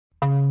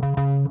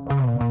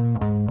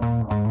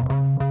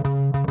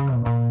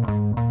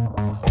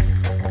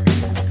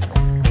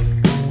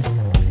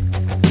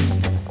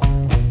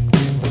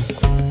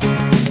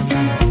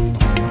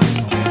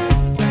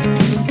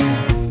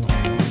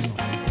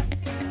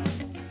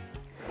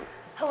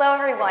Hello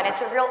everyone,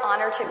 it's a real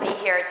honor to be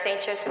here at St.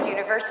 Joseph's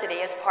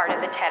University as part of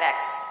the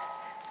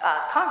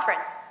TEDx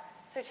conference.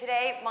 So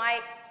today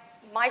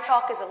my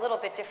talk is a little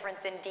bit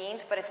different than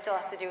Dean's, but it still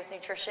has to do with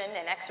nutrition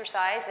and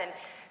exercise, and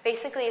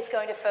basically it's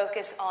going to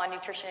focus on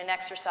nutrition and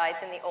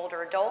exercise in the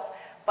older adult,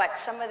 but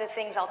some of the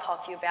things I'll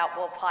talk to you about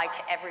will apply to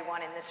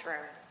everyone in this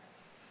room.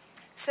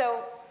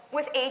 So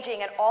with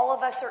aging, and all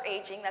of us are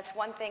aging, that's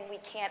one thing we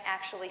can't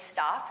actually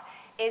stop,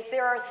 is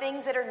there are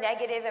things that are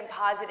negative and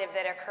positive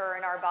that occur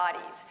in our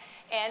bodies.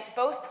 And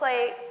both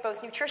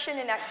nutrition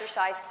and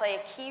exercise play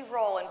a key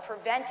role in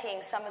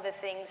preventing some of the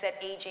things that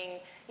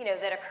aging,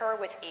 that occur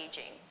with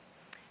aging.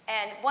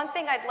 And one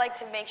thing I'd like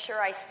to make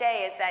sure I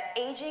say is that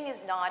aging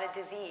is not a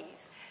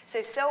disease.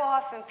 So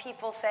often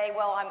people say,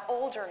 well, I'm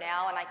older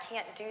now and I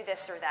can't do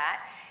this or that.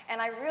 And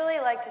I really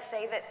like to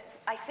say that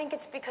I think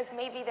it's because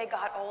maybe they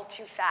got old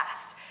too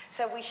fast.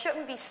 So we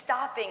shouldn't be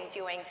stopping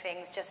doing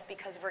things just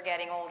because we're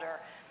getting older.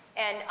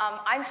 And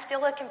I'm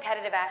still a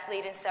competitive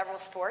athlete in several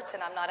sports,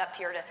 and I'm not up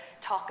here to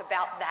talk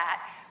about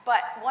that.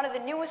 But one of the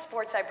newest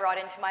sports I brought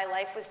into my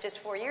life was just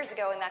 4 years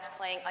ago, and that's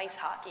playing ice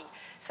hockey.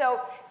 So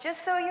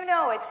just so you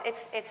know,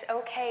 it's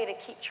okay to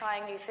keep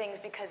trying new things,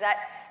 because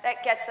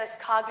that gets us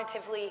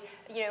cognitively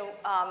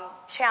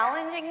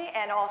challenging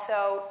and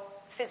also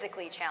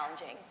physically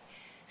challenging.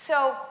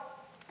 So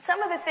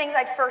some of the things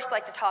I'd first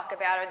like to talk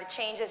about are the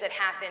changes that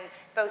happen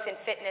both in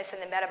fitness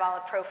and the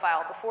metabolic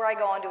profile before I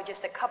go on to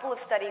just a couple of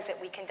studies that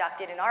we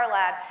conducted in our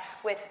lab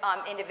with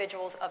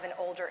individuals of an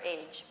older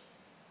age.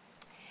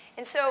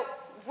 And so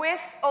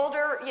with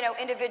older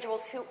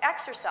individuals who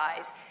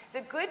exercise,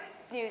 the good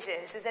news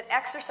is that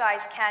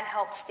exercise can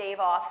help stave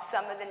off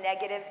some of the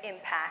negative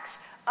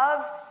impacts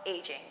of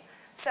aging.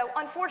 So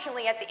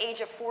unfortunately, at the age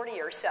of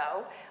 40 or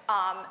so,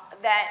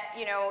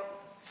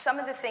 some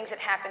of the things that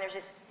happen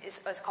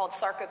is called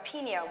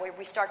sarcopenia, where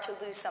we start to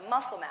lose some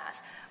muscle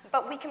mass.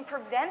 But we can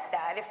prevent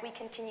that if we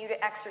continue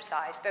to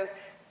exercise,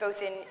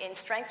 both in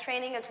strength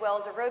training as well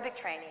as aerobic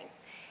training.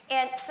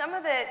 And some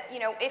of the,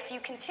 if you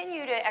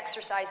continue to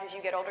exercise as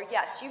you get older,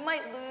 yes, you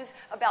might lose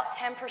about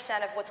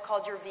 10% of what's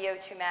called your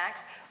VO2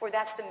 max, or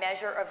that's the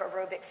measure of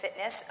aerobic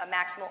fitness, a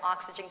maximal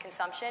oxygen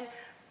consumption.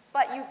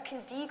 But you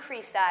can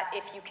decrease that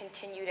if you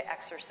continue to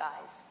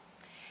exercise.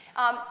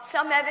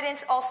 Some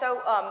evidence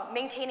also,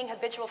 maintaining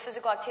habitual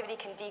physical activity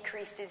can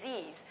decrease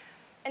disease.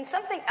 And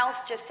something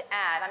else just to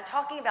add, I'm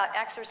talking about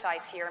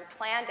exercise here and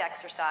planned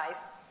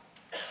exercise,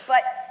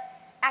 but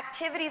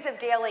activities of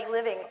daily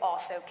living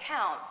also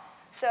count.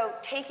 So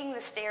taking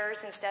the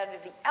stairs instead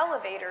of the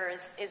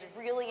elevators is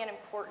really an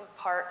important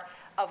part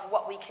of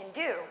what we can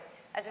do.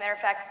 As a matter of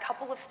fact, a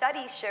couple of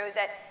studies showed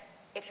that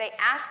if they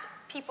asked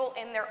people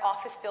in their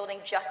office building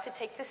just to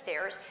take the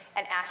stairs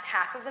and asked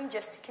half of them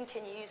just to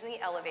continue using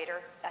the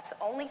elevator, that's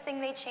the only thing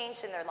they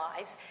changed in their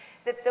lives,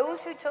 that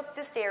those who took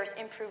the stairs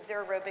improved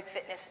their aerobic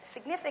fitness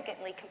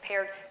significantly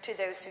compared to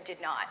those who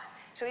did not.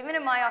 So even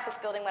in my office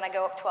building, when I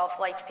go up 12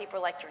 flights, people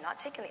are like, you're not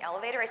taking the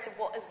elevator? I said,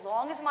 well, as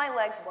long as my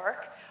legs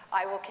work,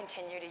 I will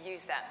continue to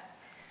use them.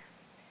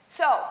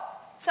 So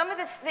some of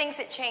the things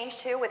that change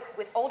too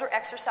with older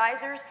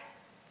exercisers,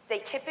 they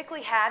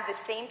typically have the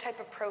same type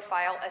of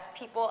profile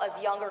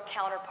as younger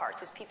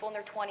counterparts, as people in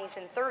their 20s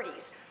and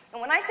 30s. And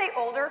when I say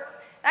older,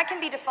 that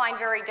can be defined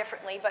very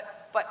differently,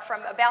 but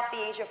from about the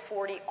age of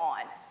 40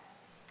 on.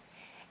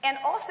 And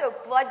also,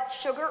 blood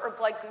sugar or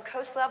blood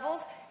glucose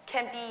levels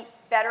can be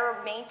better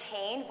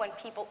maintained when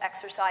people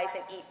exercise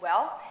and eat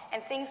well.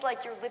 And things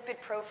like your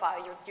lipid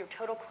profile, your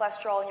total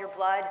cholesterol in your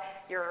blood,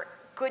 your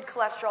good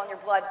cholesterol in your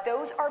blood,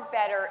 those are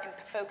better in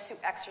folks who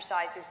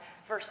exercise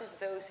versus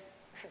those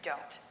who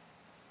don't.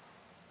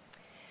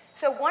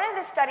 So one of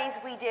the studies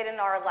we did in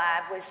our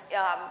lab was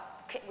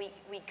we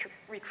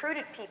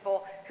recruited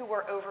people who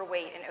were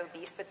overweight and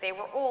obese, but they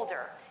were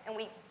older. And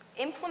we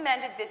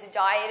implemented this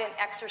diet and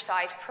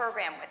exercise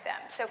program with them.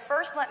 So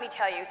first, let me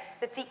tell you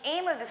that the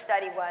aim of the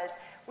study was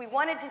we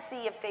wanted to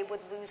see if they would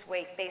lose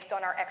weight based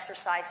on our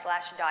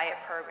exercise/diet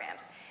program.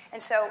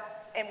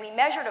 And we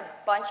measured a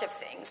bunch of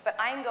things, but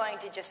I'm going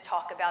to just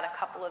talk about a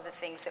couple of the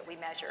things that we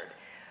measured.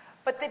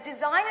 But the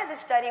design of the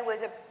study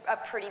was a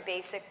pretty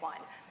basic one.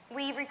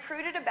 We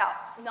recruited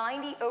about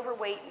 90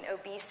 overweight and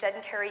obese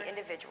sedentary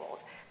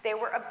individuals. They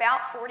were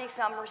about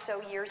 40-some or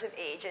so years of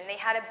age, and they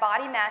had a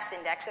body mass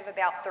index of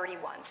about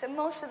 31. So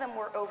most of them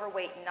were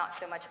overweight and not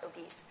so much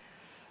obese.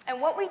 And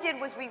what we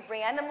did was we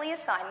randomly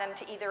assigned them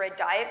to either a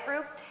diet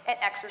group, an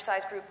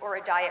exercise group, or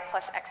a diet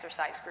plus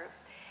exercise group.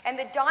 And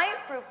the diet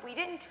group, we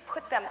didn't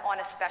put them on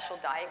a special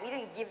diet. We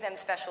didn't give them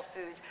special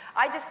foods.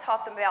 I just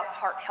taught them about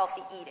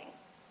heart-healthy eating.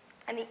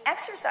 And the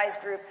exercise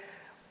group,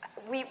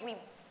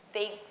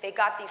 they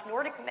got these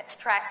Nordic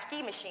track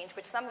ski machines,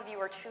 which some of you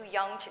are too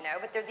young to know,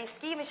 but they're these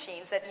ski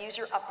machines that use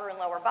your upper and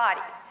lower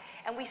body.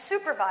 And we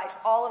supervised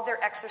all of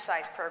their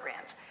exercise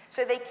programs.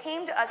 So they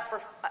came to us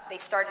they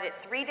started at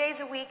 3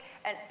 days a week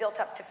and built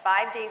up to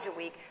 5 days a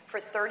week for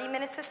 30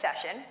 minutes a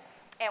session.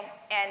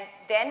 And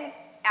then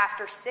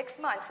after 6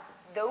 months,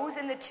 those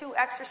in the two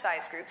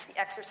exercise groups, the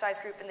exercise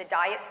group and the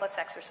diet plus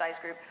exercise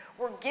group,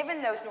 were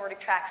given those Nordic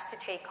tracks to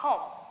take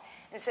home.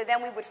 And so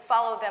then we would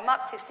follow them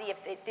up to see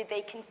if did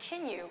they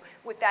continue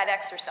with that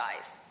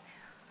exercise.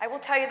 I will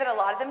tell you that a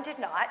lot of them did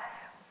not,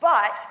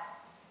 but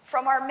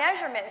from our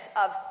measurements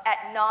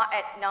at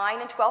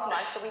 9 and 12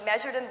 months, so we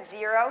measured them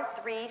 0,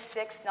 3,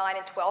 6, 9,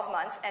 and 12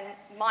 months, and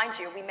mind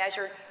you, we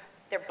measured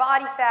their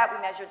body fat,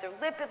 we measured their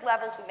lipid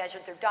levels, we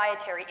measured their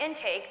dietary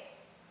intake,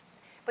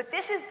 but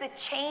this is the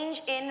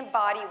change in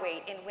body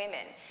weight in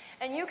women.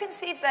 And you can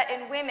see that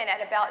in women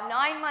at about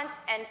 9 months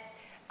and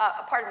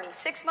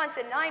 6 months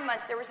and 9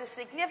 months, there was a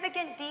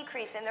significant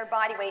decrease in their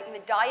body weight in the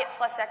diet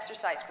plus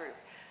exercise group.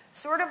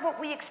 Sort of what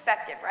we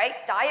expected, right?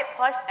 Diet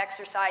plus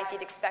exercise,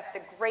 you'd expect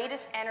the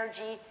greatest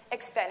energy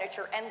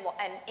expenditure and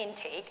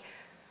intake.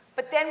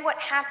 But then what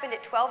happened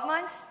at 12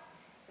 months?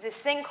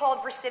 This thing called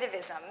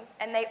recidivism,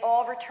 and they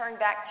all returned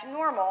back to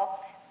normal,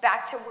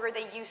 back to where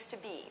they used to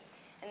be.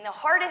 And the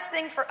hardest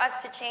thing for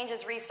us to change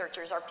as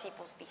researchers are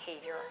people's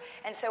behavior.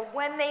 And so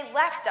when they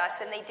left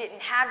us and they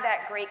didn't have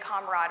that great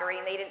camaraderie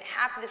and they didn't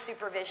have the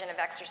supervision of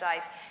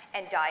exercise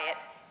and diet,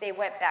 they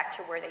went back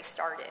to where they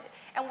started.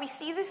 And we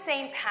see the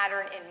same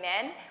pattern in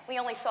men. We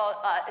only saw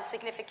a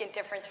significant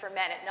difference for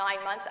men at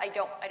 9 months. I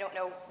don't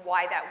know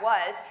why that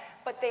was,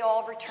 but they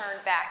all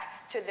returned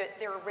back to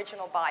their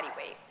original body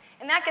weight.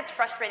 And that gets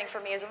frustrating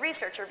for me as a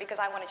researcher because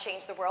I want to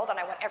change the world and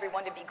I want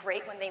everyone to be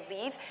great when they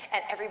leave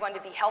and everyone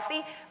to be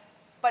healthy,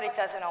 but it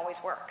doesn't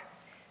always work.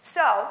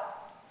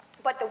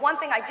 But the one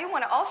thing I do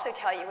want to also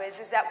tell you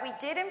is that we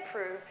did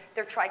improve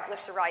their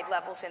triglyceride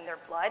levels in their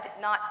blood,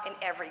 not in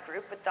every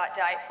group, but that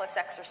diet plus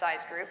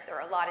exercise group. There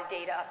are a lot of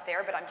data up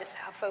there, but I'm just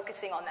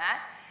focusing on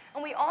that.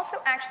 And we also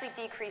actually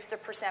decreased the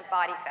percent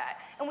body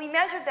fat. And we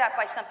measured that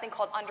by something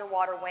called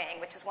underwater weighing,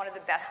 which is one of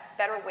the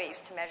better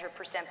ways to measure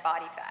percent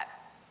body fat.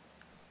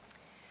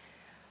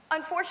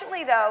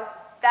 Unfortunately, though,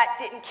 that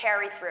didn't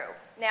carry through.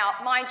 Now,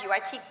 mind you, I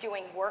keep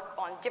doing work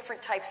on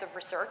different types of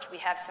research. We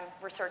have some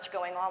research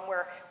going on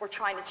where we're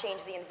trying to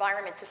change the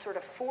environment to sort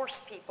of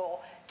force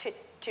people to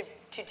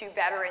do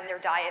better in their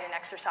diet and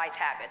exercise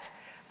habits.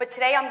 But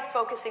today I'm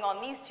focusing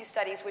on these two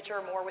studies, which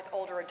are more with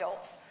older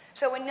adults.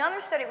 So another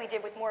study we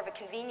did with more of a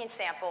convenience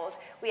samples,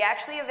 we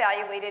actually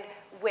evaluated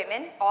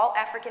women, all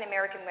African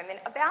American women,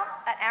 about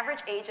an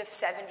average age of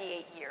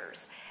 78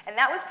 years. And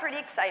that was pretty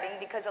exciting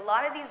because a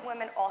lot of these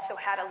women also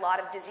had a lot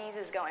of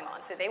diseases going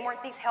on. So they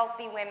weren't these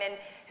healthy women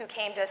who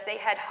came to us. They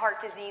had heart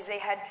disease, they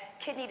had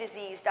kidney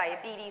disease,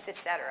 diabetes,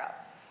 etc.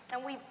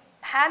 And we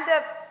had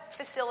the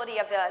facility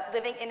of the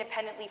Living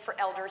Independently for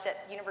Elders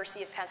at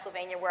University of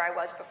Pennsylvania, where I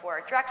was before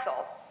at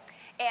Drexel.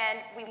 And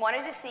we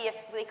wanted to see if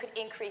they could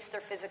increase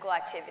their physical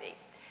activity.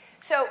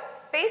 So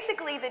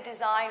basically the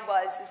design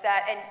was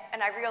that,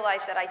 and I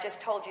realized that I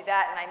just told you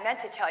that, and I meant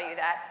to tell you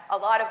that, a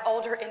lot of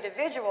older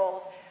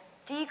individuals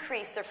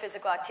decrease their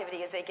physical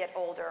activity as they get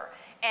older.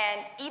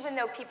 And even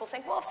though people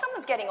think, well, if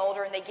someone's getting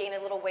older and they gain a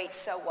little weight,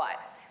 so what?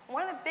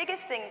 One of the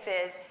biggest things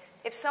is,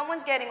 if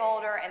someone's getting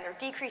older and they're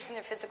decreasing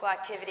their physical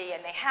activity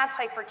and they have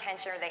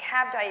hypertension or they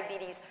have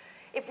diabetes,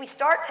 if we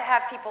start to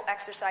have people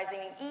exercising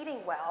and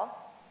eating well,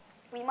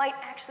 we might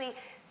actually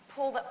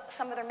pull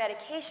some of their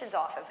medications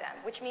off of them,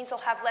 which means they'll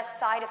have less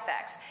side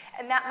effects.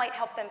 And that might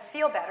help them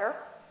feel better,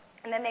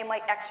 and then they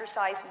might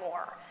exercise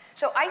more.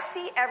 So I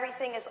see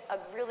everything as a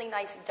really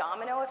nice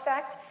domino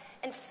effect,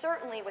 and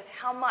certainly with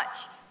how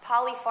much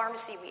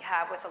polypharmacy we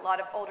have with a lot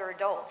of older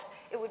adults,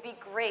 it would be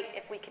great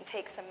if we can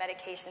take some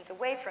medications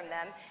away from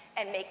them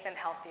and make them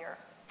healthier.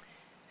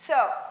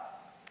 So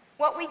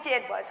what we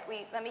did was,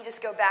 let me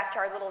just go back to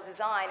our little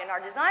design, and our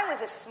design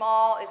was a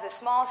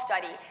small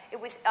study.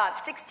 It was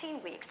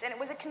 16 weeks, and it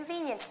was a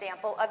convenience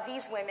sample of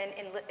these women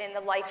in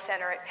the Life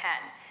Center at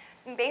Penn.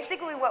 And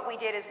basically what we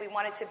did is we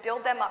wanted to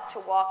build them up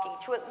to walking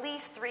to at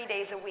least 3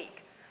 days a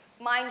week.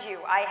 Mind you,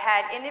 I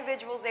had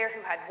individuals there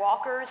who had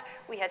walkers.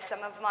 We had some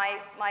of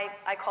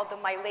I called them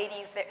my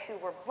ladies who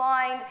were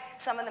blind.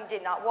 Some of them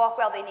did not walk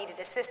well, they needed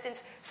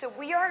assistance. So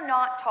we are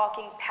not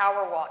talking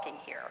power walking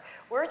here.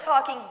 We're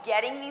talking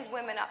getting these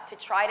women up to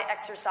try to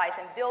exercise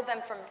and build them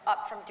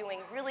up from doing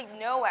really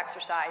no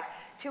exercise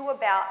to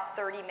about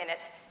 30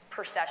 minutes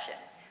per session.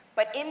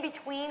 But in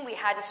between, we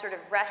had to sort of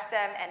rest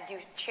them and do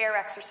chair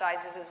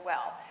exercises as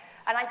well.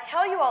 And I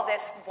tell you all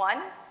this, one,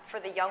 for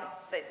the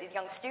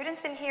young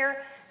students in here,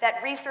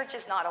 that research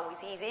is not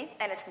always easy,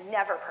 and it's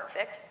never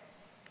perfect.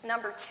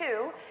 Number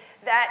two,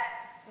 that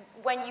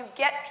when you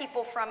get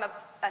people from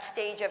a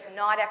stage of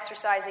not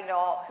exercising at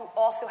all, who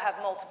also have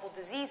multiple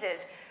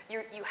diseases,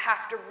 you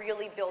have to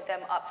really build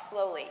them up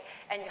slowly,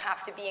 and you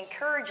have to be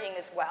encouraging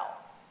as well.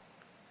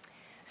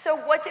 So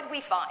what did we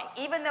find?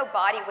 Even though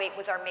body weight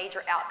was our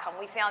major outcome,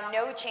 we found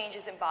no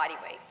changes in body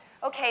weight.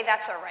 Okay,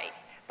 that's all right.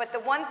 But the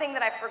one thing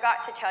that I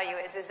forgot to tell you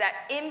is that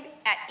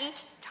at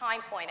each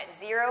time point, at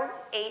 0,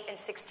 8, and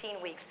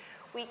 16 weeks,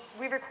 we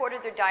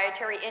recorded their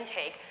dietary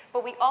intake,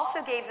 but we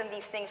also gave them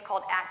these things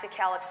called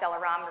actical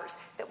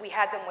accelerometers that we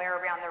had them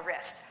wear around their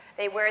wrist.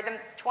 They wear them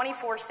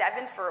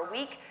 24/7 for a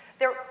week.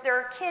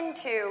 They're akin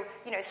to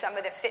some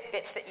of the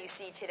Fitbits that you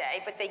see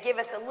today, but they give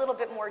us a little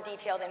bit more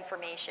detailed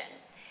information.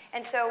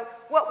 And so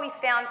what we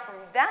found from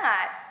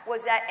that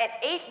was that at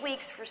 8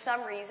 weeks, for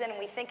some reason, and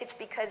we think it's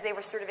because they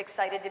were sort of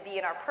excited to be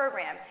in our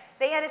program,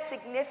 they had a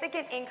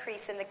significant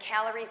increase in the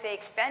calories they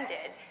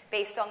expended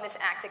based on this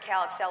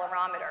Actical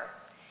accelerometer.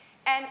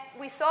 And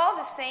we saw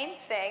the same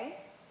thing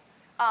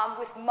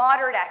with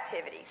moderate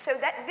activity. So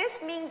that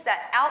this means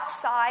that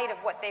outside of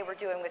what they were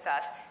doing with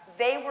us,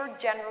 they were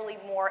generally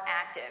more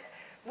active.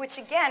 Which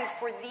again,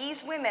 for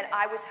these women,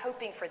 I was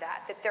hoping for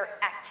that their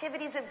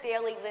activities of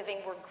daily living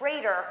were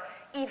greater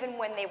even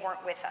when they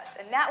weren't with us.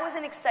 And that was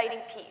an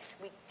exciting piece.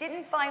 We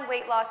didn't find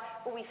weight loss,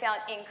 but we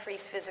found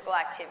increased physical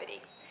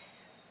activity.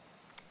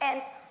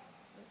 And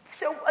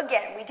so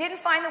again, we didn't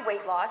find the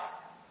weight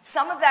loss.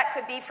 Some of that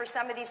could be for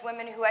some of these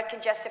women who had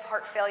congestive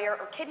heart failure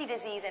or kidney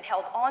disease and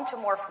held on to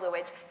more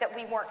fluids, that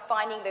we weren't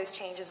finding those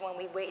changes when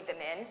we weighed them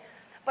in.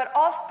 But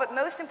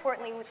most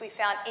importantly, was we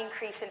found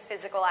increase in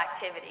physical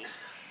activity.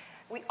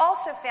 We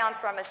also found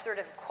from a sort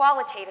of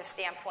qualitative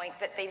standpoint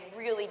that they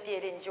really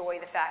did enjoy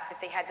the fact that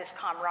they had this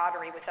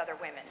camaraderie with other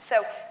women.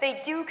 So they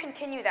do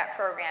continue that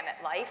program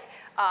at Life.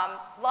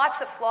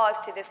 Lots of flaws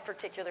to this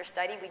particular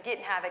study. We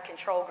didn't have a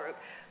control group.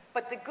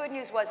 But the good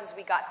news was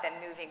we got them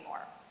moving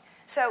more.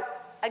 So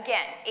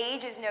again,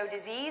 age is no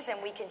disease,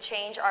 and we can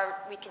change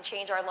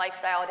our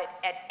lifestyle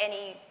at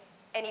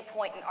any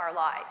point in our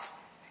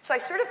lives. So I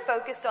sort of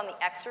focused on the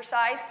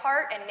exercise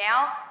part, and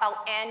now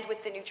I'll end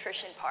with the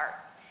nutrition part.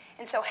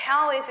 And so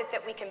how is it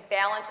that we can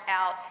balance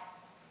out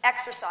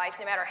exercise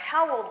no matter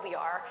how old we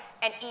are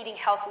and eating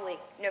healthily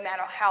no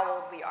matter how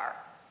old we are?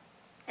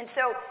 And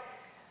so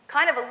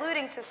kind of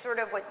alluding to sort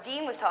of what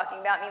Dean was talking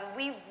about, I mean,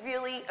 we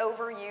really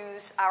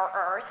overuse our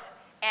earth,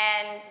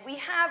 and we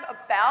have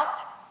about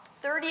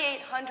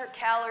 3,800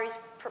 calories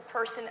per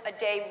person a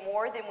day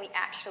more than we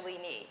actually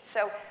need.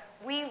 So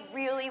we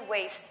really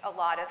waste a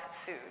lot of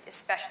food,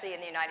 especially in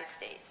the United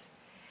States.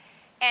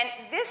 And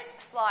this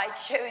slide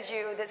shows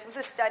you, this was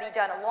a study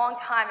done a long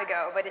time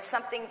ago, but it's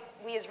something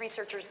we as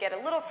researchers get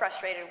a little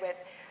frustrated with,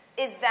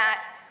 is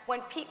that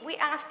when we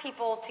ask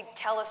people to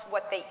tell us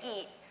what they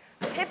eat,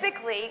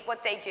 typically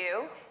what they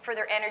do for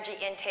their energy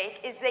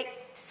intake is they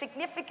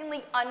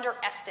significantly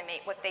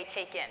underestimate what they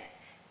take in.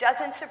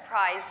 Doesn't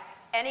surprise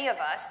any of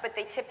us, but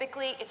they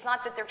typically, it's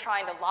not that they're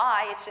trying to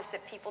lie, it's just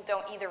that people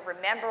don't either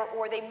remember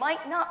or they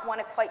might not want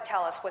to quite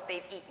tell us what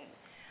they've eaten.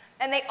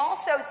 And they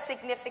also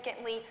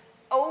significantly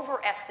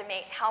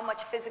overestimate how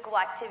much physical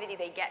activity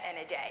they get in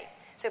a day.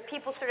 So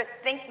people sort of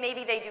think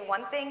maybe they do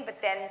one thing,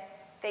 but then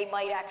they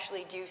might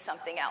actually do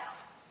something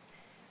else.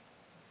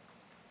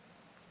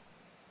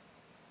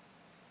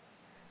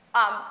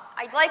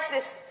 I like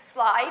this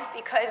slide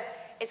because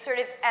it sort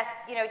of,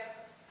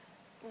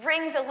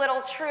 rings a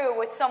little true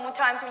with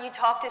sometimes when you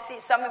talk to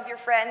some of your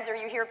friends or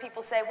you hear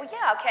people say, well,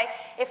 yeah, okay,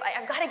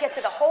 I've got to get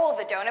to the hole of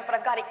the donut, but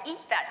I've got to eat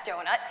that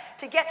donut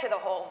to get to the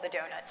hole of the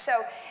donut.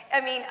 So,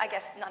 I mean, I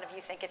guess none of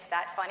you think it's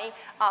that funny,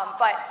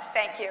 but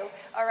thank you.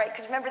 All right,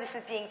 because remember this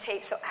is being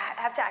taped, so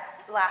I have to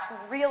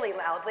laugh really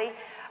loudly.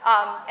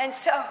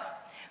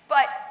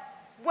 But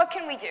what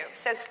can we do?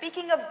 So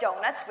speaking of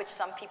donuts, which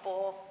some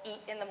people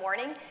eat in the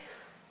morning,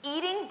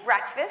 eating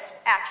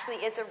breakfast actually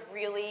is a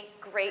really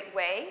great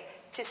way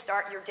to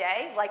start your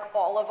day, like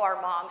all of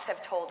our moms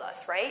have told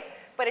us, right?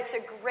 But it's a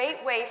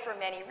great way for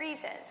many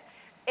reasons.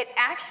 It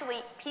actually,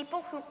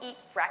 people who eat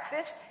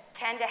breakfast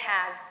tend to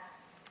have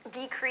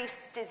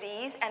decreased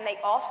disease, and they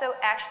also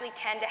actually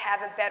tend to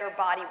have a better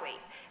body weight.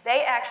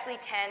 They actually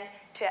tend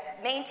to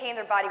maintain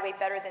their body weight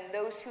better than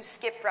those who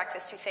skip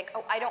breakfast, who think,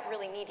 oh, I don't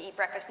really need to eat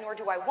breakfast, nor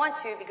do I want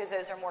to, because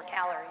those are more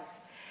calories.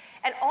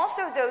 And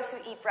also those who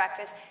eat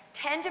breakfast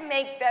tend to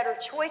make better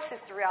choices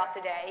throughout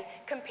the day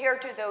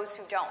compared to those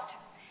who don't.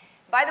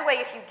 By the way,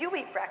 if you do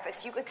eat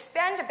breakfast, you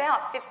expend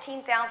about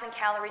 15,000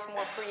 calories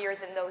more per year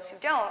than those who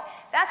don't.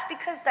 That's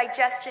because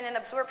digestion and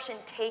absorption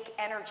take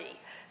energy.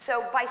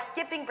 So by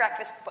skipping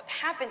breakfast, what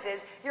happens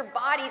is your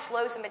body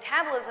slows the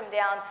metabolism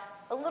down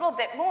a little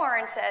bit more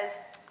and says,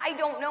 I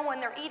don't know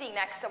when they're eating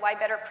next, so I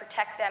better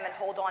protect them and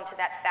hold on to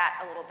that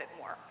fat a little bit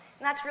more.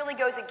 And that really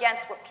goes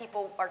against what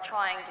people are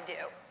trying to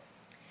do.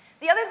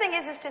 The other thing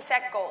is to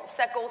set goals.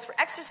 Set goals for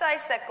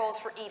exercise, set goals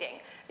for eating.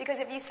 Because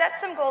if you set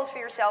some goals for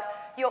yourself,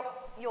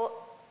 you'll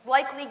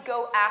likely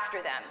go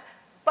after them.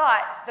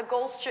 But the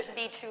goals shouldn't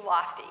be too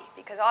lofty,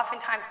 because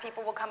oftentimes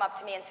people will come up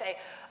to me and say,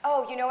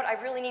 oh, you know what,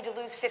 I really need to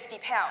lose 50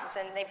 pounds,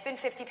 and they've been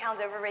 50 pounds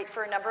overweight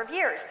for a number of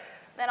years.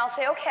 Then I'll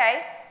say,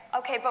 okay,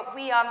 but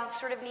we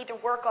sort of need to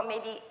work on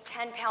maybe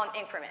 10-pound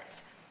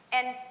increments.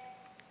 And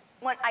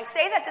when I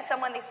say that to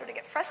someone, they sort of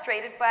get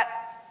frustrated, but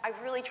I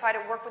really try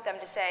to work with them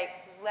to say,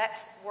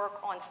 let's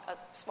work on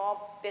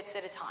small bits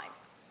at a time.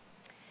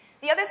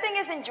 The other thing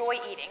is enjoy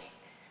eating.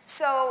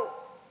 So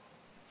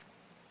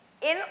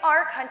in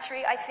our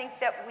country, I think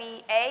that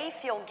we, A,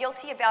 feel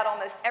guilty about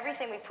almost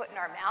everything we put in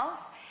our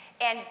mouths,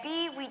 and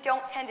B, we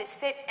don't tend to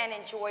sit and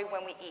enjoy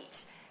when we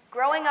eat.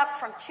 Growing up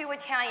from 2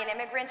 Italian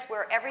immigrants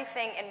where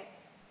everything, and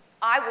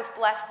I was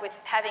blessed with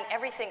having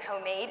everything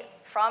homemade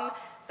from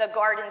the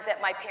gardens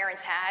that my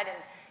parents had, and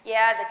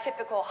Yeah, the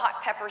typical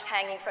hot peppers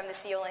hanging from the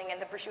ceiling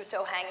and the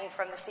prosciutto hanging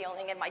from the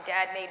ceiling, and my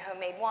dad made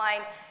homemade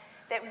wine,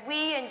 that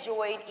we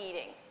enjoyed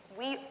eating.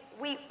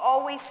 We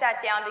always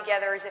sat down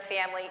together as a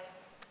family,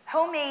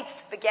 homemade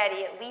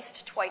spaghetti at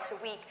least twice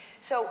a week.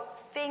 So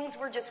things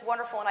were just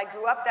wonderful, and I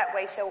grew up that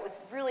way, so it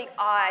was really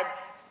odd,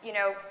 you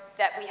know,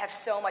 that we have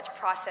so much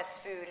processed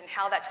food and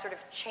how that sort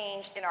of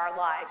changed in our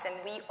lives. And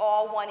we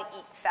all want to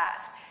eat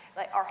fast.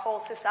 Like our whole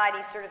society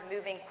is sort of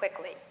moving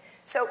quickly.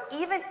 So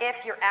even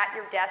if you're at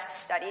your desk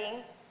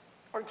studying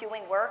or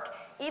doing work,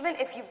 even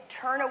if you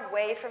turn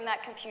away from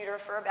that computer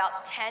for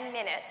about 10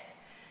 minutes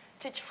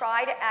to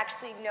try to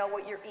actually know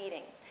what you're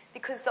eating.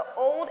 Because the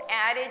old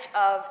adage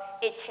of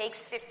it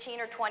takes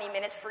 15 or 20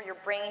 minutes for your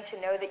brain to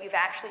know that you've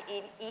actually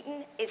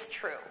eaten is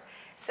true.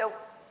 So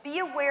be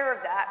aware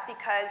of that,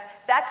 because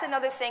that's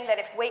another thing that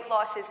if weight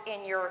loss is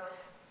in your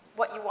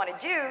what you want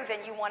to do, then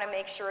you want to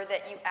make sure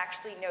that you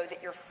actually know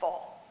that you're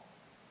full.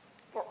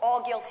 We're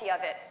all guilty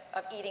of it,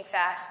 of eating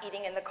fast,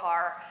 eating in the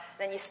car,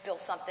 then you spill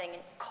something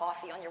and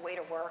coffee on your way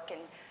to work,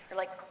 and you're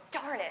like,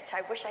 darn it,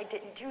 I wish I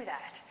didn't do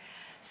that.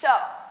 So,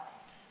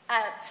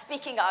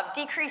 speaking of,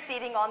 decrease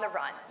eating on the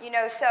run. You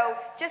know, so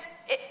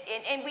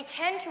and we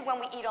tend to, when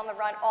we eat on the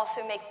run,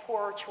 also make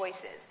poorer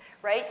choices,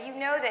 right? You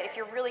know that if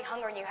you're really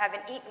hungry and you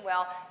haven't eaten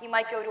well, you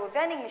might go to a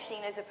vending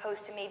machine as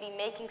opposed to maybe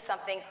making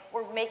something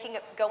or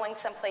going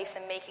someplace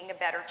and making a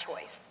better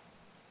choice.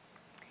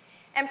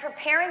 And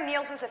preparing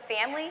meals as a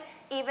family,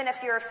 even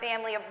if you're a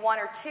family of 1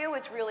 or 2,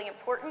 is really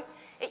important.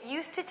 It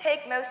used to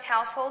take most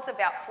households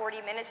about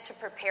 40 minutes to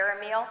prepare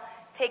a meal.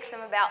 It takes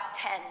them about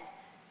 10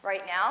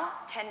 right now,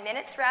 10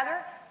 minutes rather.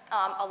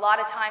 A lot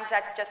of times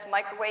that's just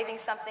microwaving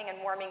something and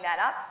warming that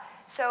up.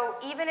 So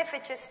even if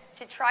it's just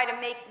to try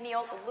to make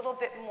meals a little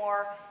bit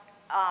more,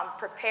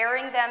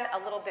 preparing them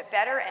a little bit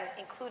better and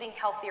including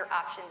healthier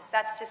options,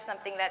 that's just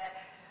something that's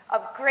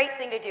a great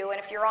thing to do. And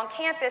if you're on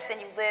campus and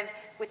you live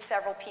with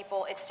several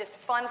people, it's just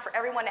fun for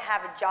everyone to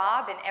have a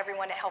job and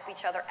everyone to help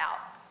each other out.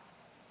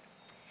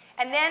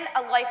 And then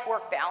a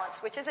life-work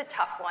balance, which is a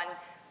tough one.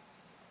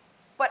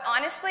 But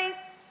honestly,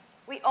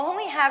 we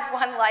only have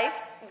one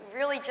life. We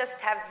really just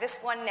have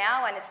this one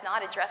now, and it's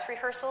not a dress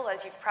rehearsal,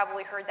 as you've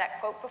probably heard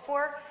that quote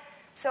before.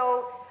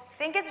 So I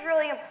think it's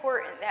really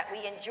important that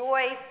we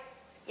enjoy,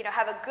 you know,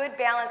 have a good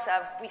balance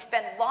of, we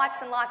spend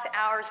lots and lots of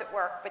hours at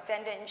work, but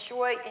then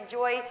to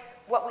enjoy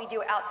what we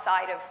do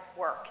outside of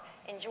work.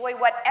 Enjoy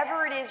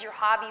whatever it is your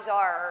hobbies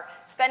are, or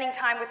spending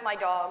time with my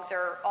dogs,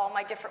 or all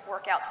my different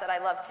workouts that I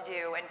love to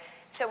do. And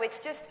so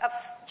it's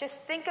just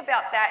think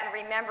about that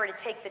and remember to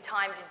take the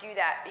time to do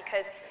that,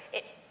 because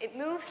it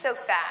moves so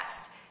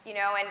fast, you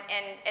know,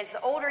 and as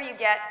the older you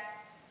get,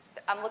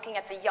 I'm looking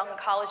at the young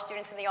college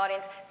students in the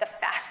audience, the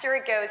faster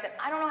it goes, and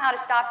I don't know how to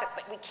stop it,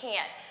 but we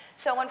can't.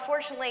 So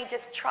unfortunately,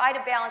 just try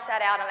to balance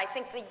that out, and I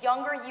think the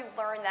younger you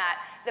learn that,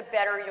 the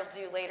better you'll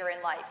do later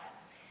in life.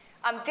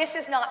 This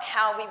is not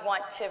how we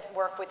want to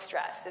work with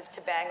stress, is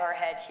to bang our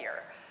head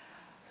here.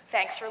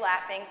 Thanks for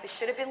laughing. This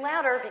should have been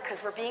louder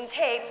because we're being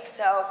taped,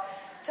 so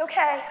it's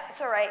okay,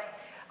 it's all right.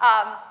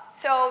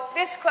 So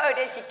this quote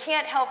is, you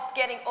can't help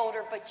getting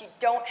older, but you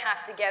don't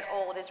have to get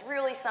old, is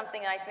really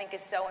something I think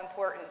is so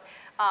important.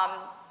 I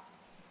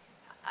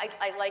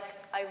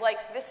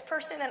like this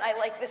person and I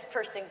like this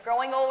person.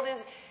 Growing old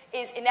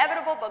is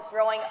inevitable, but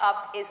growing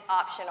up is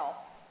optional.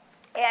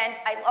 And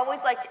I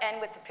always like to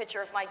end with the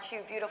picture of my 2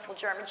 beautiful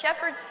German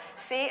Shepherds.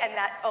 See, and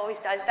that always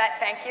does that,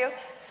 thank you.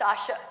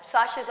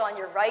 Sasha's on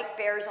your right,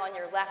 Bear's on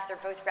your left. They're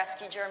both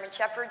rescue German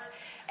Shepherds.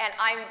 And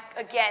I'm,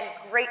 again,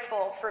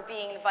 grateful for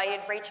being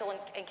invited. Rachel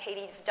and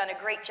Katie have done a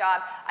great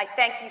job. I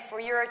thank you for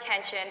your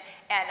attention,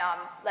 and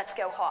let's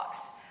go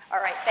Hawks. All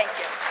right, thank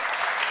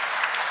you.